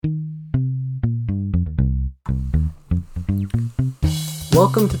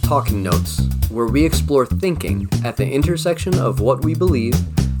Welcome to Talking Notes, where we explore thinking at the intersection of what we believe,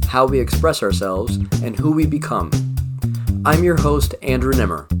 how we express ourselves, and who we become. I'm your host, Andrew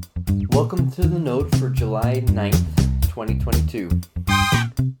Nimmer. Welcome to the note for July 9th, 2022.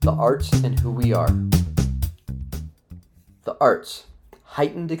 The arts and who we are. The arts,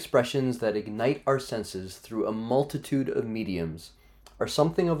 heightened expressions that ignite our senses through a multitude of mediums, are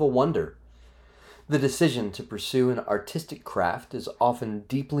something of a wonder. The decision to pursue an artistic craft is often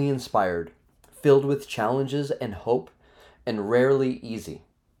deeply inspired, filled with challenges and hope, and rarely easy.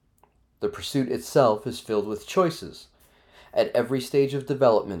 The pursuit itself is filled with choices. At every stage of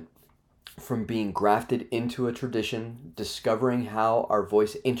development, from being grafted into a tradition, discovering how our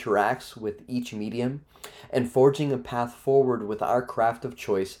voice interacts with each medium, and forging a path forward with our craft of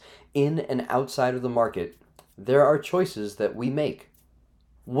choice in and outside of the market, there are choices that we make.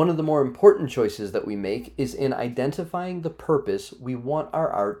 One of the more important choices that we make is in identifying the purpose we want our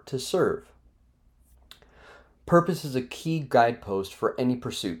art to serve. Purpose is a key guidepost for any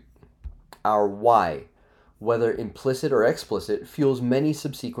pursuit. Our why, whether implicit or explicit, fuels many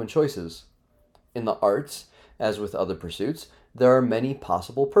subsequent choices. In the arts, as with other pursuits, there are many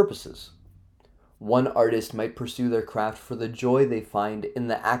possible purposes. One artist might pursue their craft for the joy they find in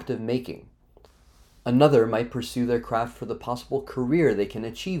the act of making. Another might pursue their craft for the possible career they can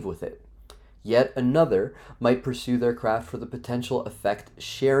achieve with it. Yet another might pursue their craft for the potential effect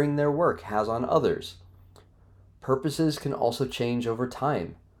sharing their work has on others. Purposes can also change over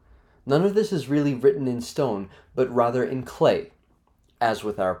time. None of this is really written in stone, but rather in clay. As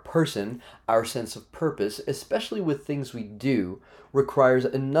with our person, our sense of purpose, especially with things we do, requires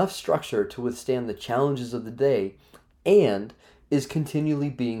enough structure to withstand the challenges of the day and is continually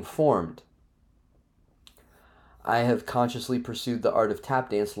being formed. I have consciously pursued the art of tap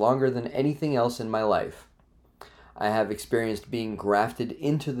dance longer than anything else in my life. I have experienced being grafted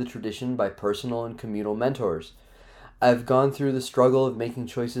into the tradition by personal and communal mentors. I've gone through the struggle of making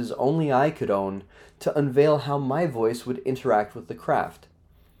choices only I could own to unveil how my voice would interact with the craft.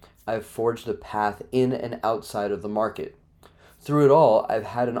 I've forged a path in and outside of the market. Through it all, I've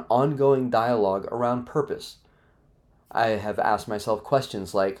had an ongoing dialogue around purpose. I have asked myself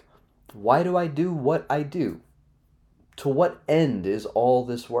questions like, why do I do what I do? To what end is all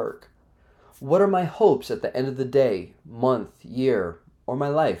this work? What are my hopes at the end of the day, month, year, or my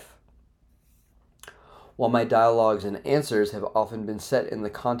life? While my dialogues and answers have often been set in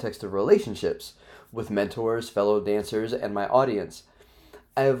the context of relationships with mentors, fellow dancers, and my audience,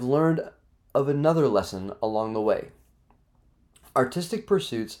 I have learned of another lesson along the way. Artistic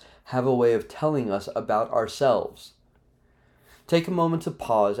pursuits have a way of telling us about ourselves. Take a moment to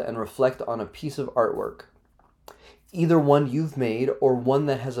pause and reflect on a piece of artwork, either one you've made or one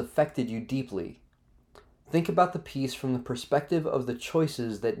that has affected you deeply. Think about the piece from the perspective of the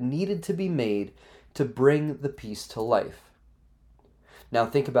choices that needed to be made to bring the piece to life. Now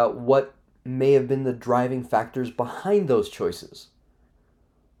think about what may have been the driving factors behind those choices.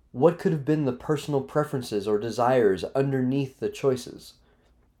 What could have been the personal preferences or desires underneath the choices?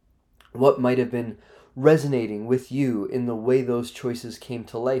 What might have been resonating with you in the way those choices came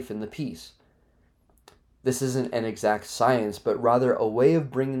to life in the piece? This isn't an exact science, but rather a way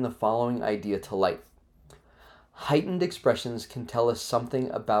of bringing the following idea to light. Heightened expressions can tell us something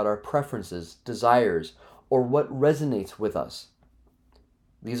about our preferences, desires, or what resonates with us.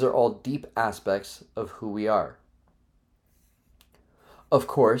 These are all deep aspects of who we are. Of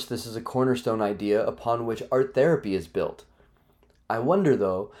course, this is a cornerstone idea upon which art therapy is built. I wonder,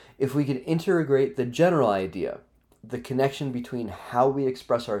 though, if we could integrate the general idea, the connection between how we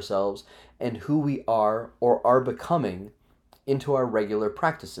express ourselves and who we are or are becoming, into our regular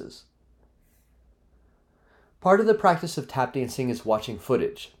practices. Part of the practice of tap dancing is watching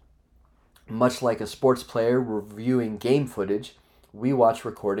footage. Much like a sports player reviewing game footage, we watch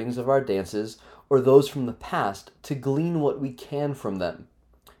recordings of our dances or those from the past to glean what we can from them.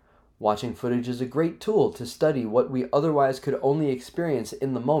 Watching footage is a great tool to study what we otherwise could only experience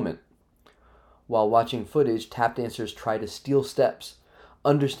in the moment. While watching footage, tap dancers try to steal steps,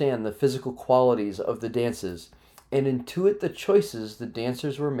 understand the physical qualities of the dances, and intuit the choices the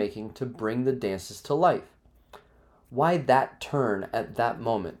dancers were making to bring the dances to life. Why that turn at that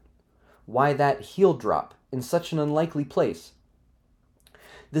moment? Why that heel drop in such an unlikely place?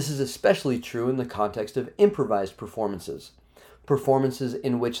 This is especially true in the context of improvised performances, performances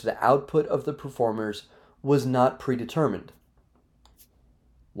in which the output of the performers was not predetermined.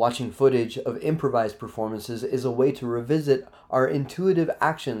 Watching footage of improvised performances is a way to revisit our intuitive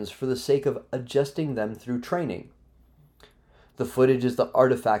actions for the sake of adjusting them through training. The footage is the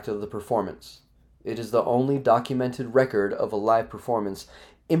artifact of the performance. It is the only documented record of a live performance,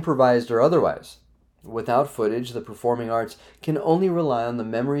 improvised or otherwise. Without footage, the performing arts can only rely on the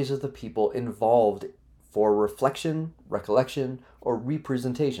memories of the people involved for reflection, recollection, or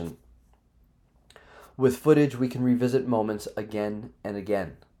representation. With footage, we can revisit moments again and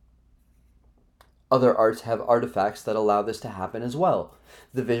again. Other arts have artifacts that allow this to happen as well.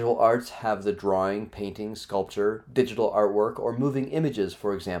 The visual arts have the drawing, painting, sculpture, digital artwork, or moving images,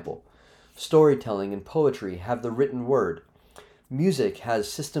 for example. Storytelling and poetry have the written word. Music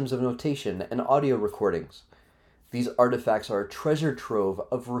has systems of notation and audio recordings. These artifacts are a treasure trove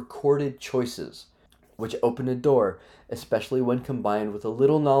of recorded choices, which open a door, especially when combined with a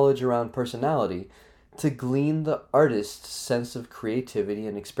little knowledge around personality, to glean the artist's sense of creativity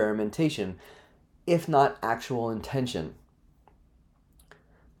and experimentation, if not actual intention.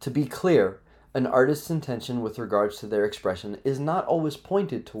 To be clear, an artist's intention with regards to their expression is not always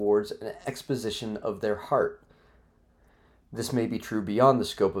pointed towards an exposition of their heart. This may be true beyond the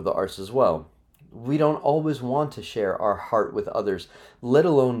scope of the arts as well. We don't always want to share our heart with others, let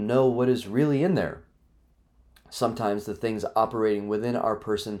alone know what is really in there. Sometimes the things operating within our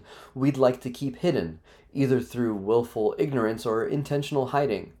person we'd like to keep hidden, either through willful ignorance or intentional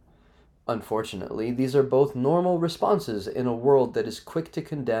hiding. Unfortunately, these are both normal responses in a world that is quick to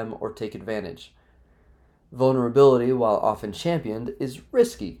condemn or take advantage. Vulnerability, while often championed, is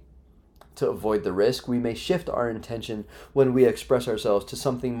risky. To avoid the risk, we may shift our intention when we express ourselves to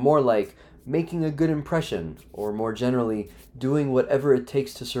something more like making a good impression, or more generally, doing whatever it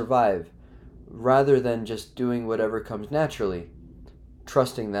takes to survive, rather than just doing whatever comes naturally,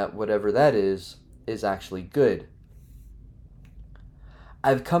 trusting that whatever that is actually good.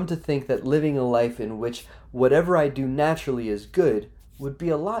 I've come to think that living a life in which whatever I do naturally is good would be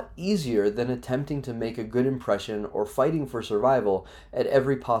a lot easier than attempting to make a good impression or fighting for survival at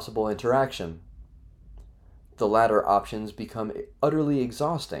every possible interaction. The latter options become utterly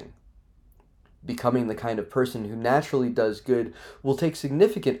exhausting. Becoming the kind of person who naturally does good will take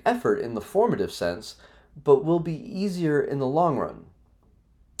significant effort in the formative sense, but will be easier in the long run.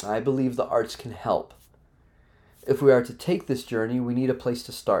 I believe the arts can help. If we are to take this journey, we need a place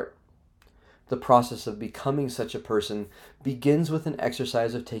to start. The process of becoming such a person begins with an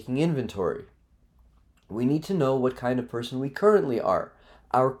exercise of taking inventory. We need to know what kind of person we currently are,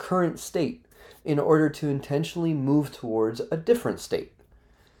 our current state, in order to intentionally move towards a different state.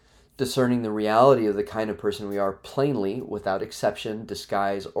 Discerning the reality of the kind of person we are plainly, without exception,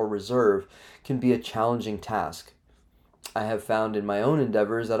 disguise, or reserve, can be a challenging task. I have found in my own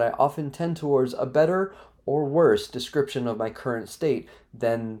endeavors that I often tend towards a better or worse description of my current state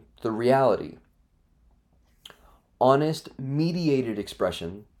than the reality. Honest, mediated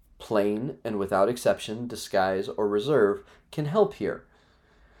expression, plain and without exception, disguise, or reserve, can help here.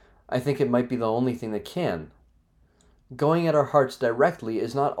 I think it might be the only thing that can. Going at our hearts directly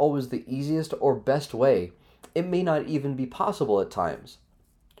is not always the easiest or best way. It may not even be possible at times.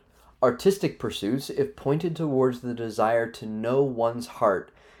 Artistic pursuits, if pointed towards the desire to know one's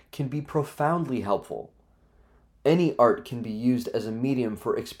heart, can be profoundly helpful. Any art can be used as a medium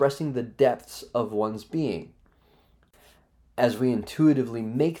for expressing the depths of one's being. As we intuitively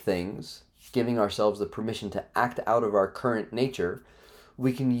make things, giving ourselves the permission to act out of our current nature,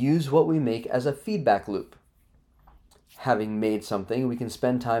 we can use what we make as a feedback loop. Having made something, we can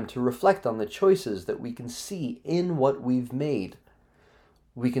spend time to reflect on the choices that we can see in what we've made.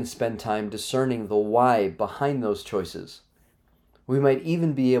 We can spend time discerning the why behind those choices. We might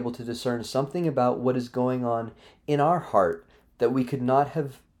even be able to discern something about what is going on in our heart that we could not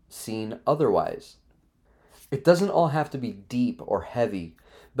have seen otherwise. It doesn't all have to be deep or heavy,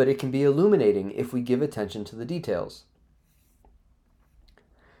 but it can be illuminating if we give attention to the details.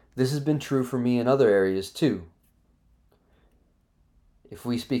 This has been true for me in other areas too. If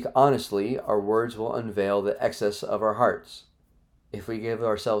we speak honestly, our words will unveil the excess of our hearts. If we give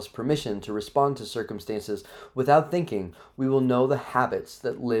ourselves permission to respond to circumstances without thinking, we will know the habits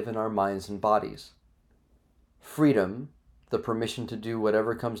that live in our minds and bodies. Freedom, the permission to do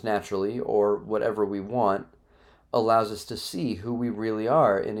whatever comes naturally or whatever we want, allows us to see who we really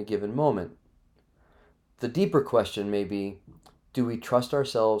are in a given moment. The deeper question may be, do we trust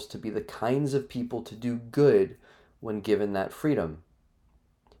ourselves to be the kinds of people to do good when given that freedom?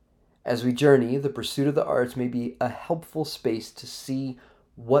 As we journey, the pursuit of the arts may be a helpful space to see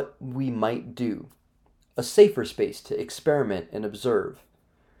what we might do, a safer space to experiment and observe,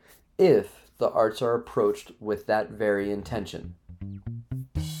 if the arts are approached with that very intention.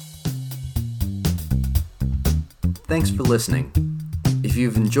 Thanks for listening. If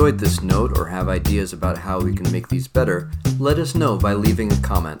you've enjoyed this note or have ideas about how we can make these better, let us know by leaving a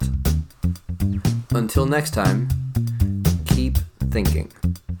comment. Until next time, keep thinking.